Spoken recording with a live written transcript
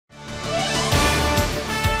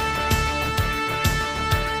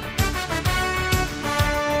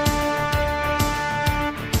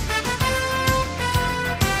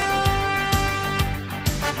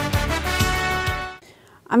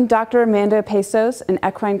I'm Dr. Amanda Pesos, an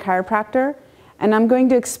equine chiropractor, and I'm going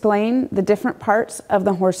to explain the different parts of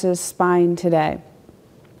the horse's spine today.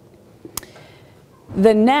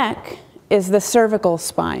 The neck is the cervical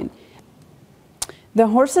spine. The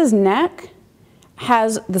horse's neck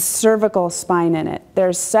has the cervical spine in it.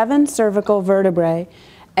 There's 7 cervical vertebrae,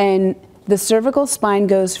 and the cervical spine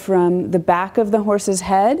goes from the back of the horse's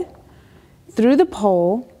head through the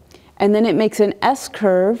pole, and then it makes an S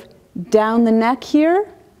curve down the neck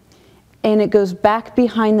here, and it goes back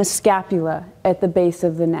behind the scapula at the base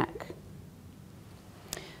of the neck.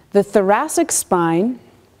 The thoracic spine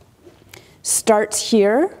starts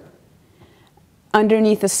here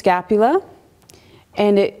underneath the scapula,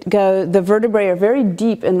 and the vertebrae are very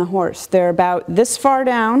deep in the horse. They're about this far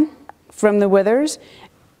down from the withers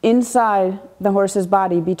inside the horse's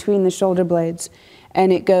body between the shoulder blades,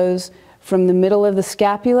 and it goes from the middle of the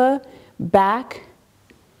scapula back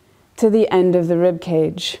to the end of the rib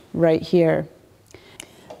cage right here.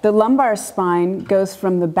 The lumbar spine goes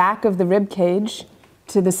from the back of the rib cage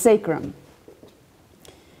to the sacrum.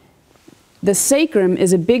 The sacrum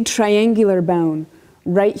is a big triangular bone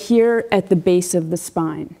right here at the base of the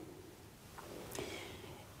spine.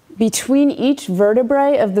 Between each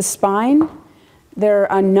vertebrae of the spine,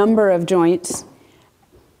 there are a number of joints.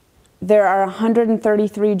 There are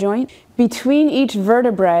 133 joints. Between each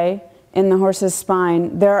vertebrae in the horse's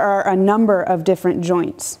spine, there are a number of different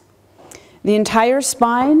joints. The entire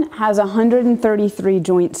spine has 133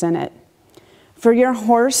 joints in it. For your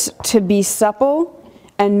horse to be supple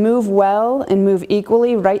and move well and move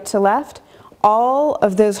equally right to left, all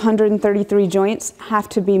of those 133 joints have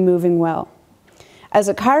to be moving well. As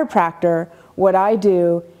a chiropractor, what I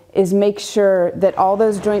do is make sure that all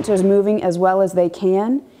those joints are moving as well as they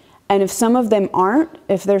can. And if some of them aren't,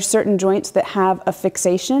 if there's certain joints that have a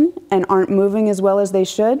fixation and aren't moving as well as they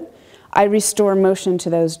should, I restore motion to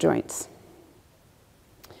those joints.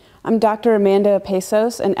 I'm Dr. Amanda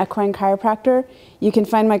Pesos, an equine chiropractor. You can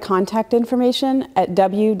find my contact information at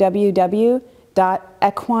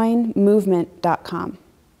www.equinemovement.com.